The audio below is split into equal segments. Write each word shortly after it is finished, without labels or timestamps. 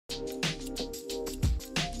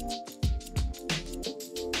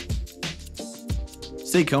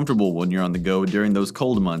Stay comfortable when you're on the go during those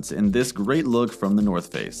cold months in this great look from the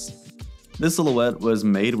North Face. This silhouette was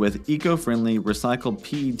made with eco-friendly recycled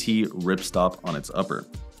PET ripstop on its upper.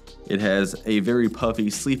 It has a very puffy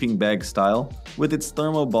sleeping bag style with its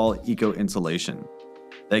ThermoBall Eco insulation.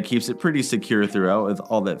 That keeps it pretty secure throughout with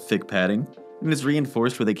all that thick padding, and is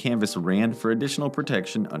reinforced with a canvas rand for additional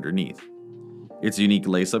protection underneath. Its unique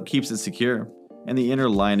lace-up keeps it secure, and the inner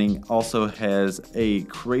lining also has a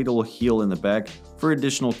cradle heel in the back for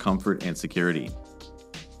additional comfort and security.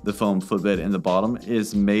 The foam footbed in the bottom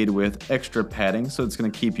is made with extra padding, so it's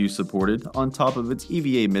going to keep you supported on top of its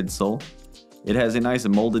EVA midsole. It has a nice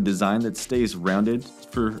molded design that stays rounded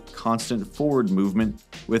for constant forward movement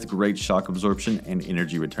with great shock absorption and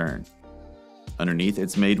energy return. Underneath,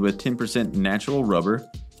 it's made with 10% natural rubber,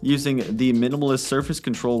 using the minimalist surface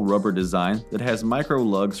control rubber design that has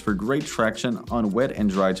micro-lugs for great traction on wet and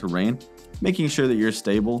dry terrain, making sure that you're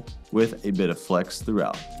stable with a bit of flex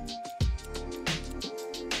throughout.